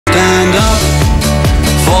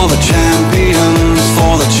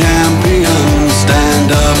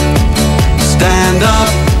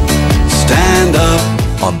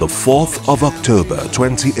On the 4th of October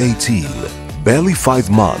 2018, barely 5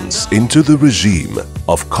 months into the regime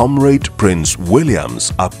of Comrade Prince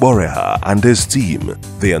Williams Akboreha and his team,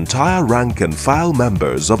 the entire rank-and-file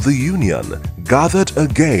members of the union gathered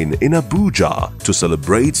again in Abuja to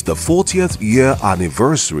celebrate the 40th year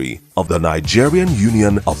anniversary of the Nigerian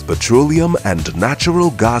Union of Petroleum and Natural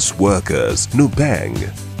Gas Workers, NUPENG.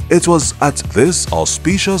 It was at this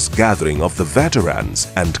auspicious gathering of the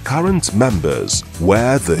veterans and current members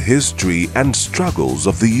where the history and struggles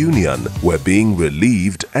of the union were being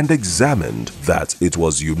relieved and examined that it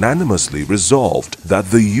was unanimously resolved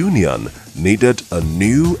that the union needed a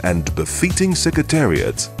new and befitting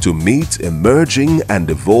secretariat to meet emerging and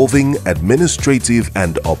evolving administrative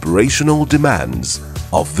and operational demands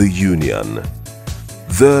of the union.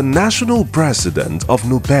 The national president of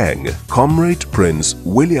NUPENG, Comrade Prince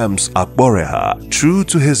Williams Akboreha, true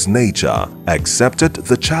to his nature, accepted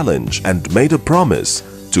the challenge and made a promise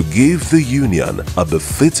to give the union a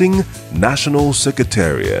befitting national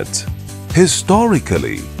secretariat.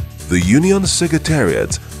 Historically, the union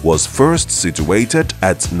secretariat was first situated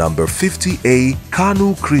at number 50A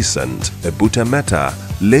Kanu Crescent, Ebutemeta,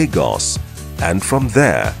 Lagos, and from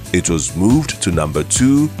there it was moved to number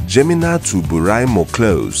 2 Jemina Tuburaimo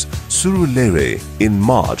Close, Surulere in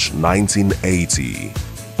March 1980.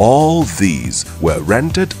 All these were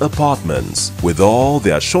rented apartments with all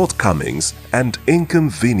their shortcomings and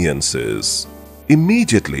inconveniences.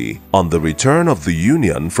 Immediately on the return of the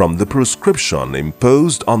union from the proscription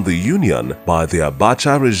imposed on the union by the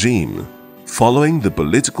Abacha regime, following the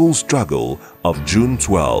political struggle of June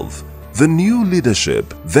 12, the new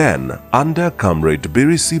leadership, then under Comrade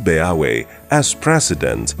Birisi Beawe as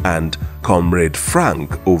president and Comrade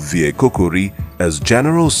Frank Ovie Kokori as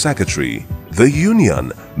general secretary, the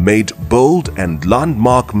union made bold and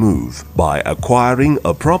landmark move by acquiring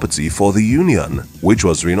a property for the union, which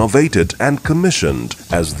was renovated and commissioned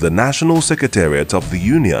as the National Secretariat of the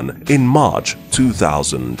Union in March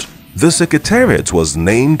 2000. The secretariat was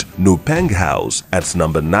named NUPENG House at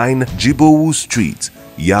number 9 Jibowu Street,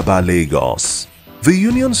 Yaba, Lagos. The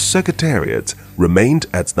Union's Secretariat remained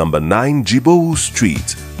at number 9 Jibowu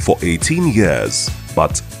Street for 18 years,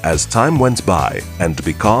 but as time went by and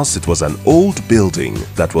because it was an old building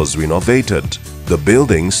that was renovated, the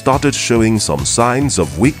building started showing some signs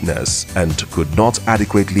of weakness and could not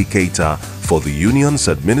adequately cater for the Union's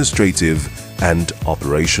administrative and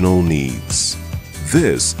operational needs.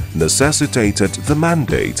 This necessitated the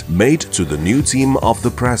mandate made to the new team of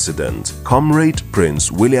the president, Comrade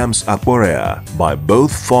Prince Williams Akboreha, by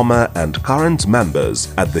both former and current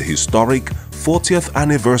members at the historic 40th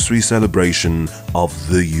anniversary celebration of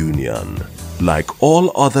the Union. Like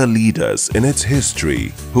all other leaders in its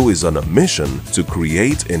history, who is on a mission to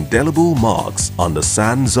create indelible marks on the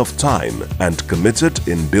sands of time and committed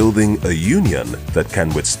in building a union that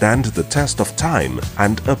can withstand the test of time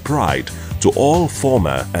and a pride to all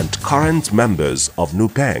former and current members of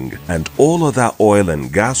NUPENG and all other oil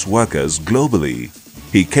and gas workers globally.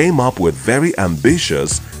 He came up with very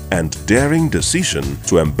ambitious and daring decision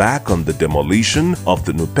to embark on the demolition of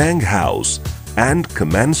the NUPENG House and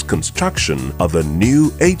commence construction of a new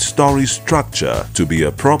 8-story structure to be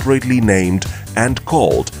appropriately named and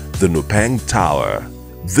called the NUPENG Tower.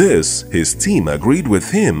 This, his team agreed with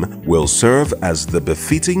him, will serve as the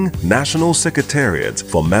befitting national secretariat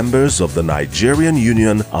for members of the Nigerian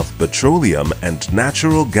Union of Petroleum and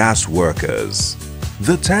Natural Gas Workers.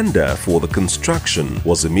 The tender for the construction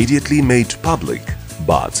was immediately made public,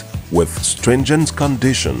 but with stringent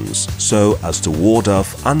conditions so as to ward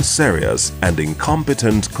off unserious and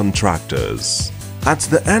incompetent contractors. At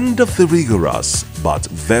the end of the rigorous but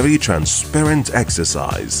very transparent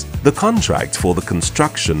exercise, the contract for the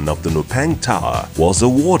construction of the NUPENG Tower was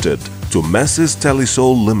awarded to Messrs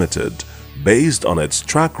Telesol Limited based on its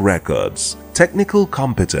track records, technical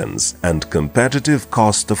competence and competitive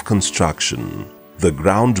cost of construction. The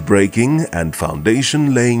groundbreaking and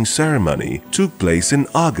foundation-laying ceremony took place in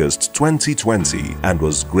August 2020 and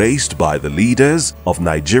was graced by the leaders of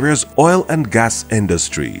Nigeria's oil and gas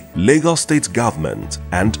industry, Lagos State Government,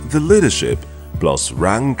 and the leadership, plus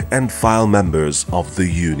rank-and-file members of the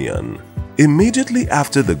union. Immediately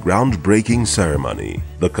after the groundbreaking ceremony,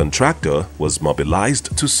 the contractor was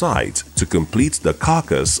mobilized to site to complete the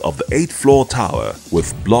carcass of the 8th-floor tower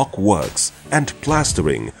with block works and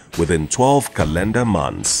plastering within 12 calendar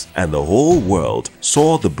months, and the whole world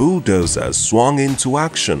saw the bulldozers swung into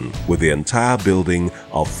action with the entire building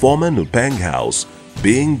of former NUPENG House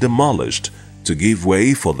being demolished to give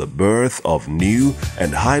way for the birth of new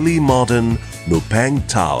and highly modern NUPENG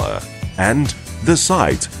Tower, and the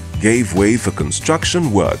site gave way for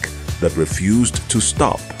construction work that refused to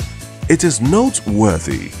stop. It is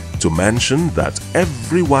noteworthy to mention that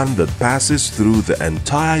everyone that passes through the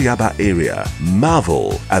entire Yaba area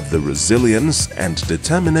marvel at the resilience and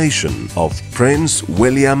determination of Prince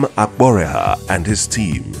William Akboreha and his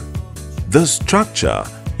team. The structure,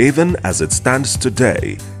 even as it stands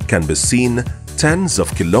today, can be seen tens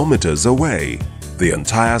of kilometers away. The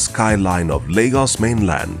entire skyline of Lagos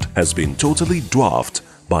mainland has been totally dwarfed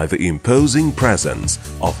by the imposing presence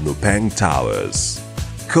of NUPENG Towers.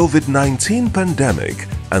 COVID-19 pandemic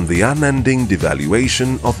and the unending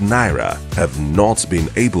devaluation of Naira have not been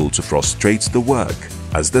able to frustrate the work.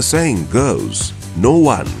 As the saying goes, no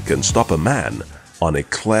one can stop a man on a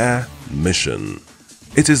clear mission.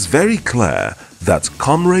 It is very clear that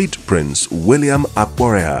Comrade Prince William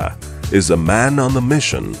Akboreha is a man on a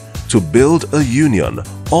mission to build a union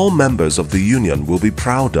all members of the union will be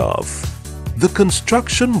proud of. The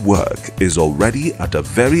construction work is already at a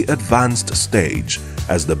very advanced stage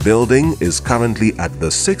as the building is currently at the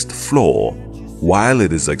 6th floor, while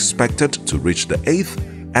it is expected to reach the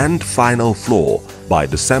 8th and final floor by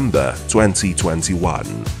December 2021.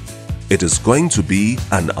 It is going to be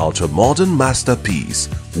an ultra-modern masterpiece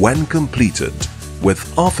when completed,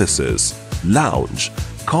 with offices, lounge,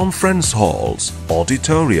 conference halls,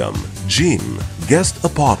 auditorium, gym, guest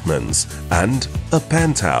apartments, and a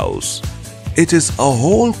penthouse. It is a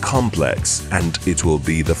whole complex and it will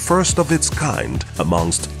be the first of its kind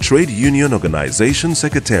amongst trade union organization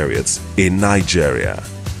secretariats in Nigeria.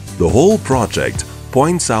 The whole project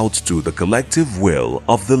points out to the collective will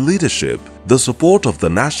of the leadership, the support of the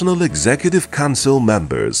National Executive Council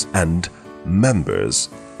members and members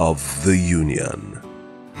of the union.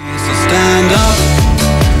 So stand up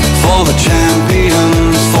for the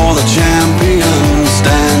champions, for the champions.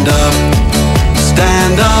 Stand up,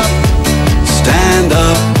 stand up, stand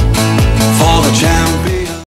up.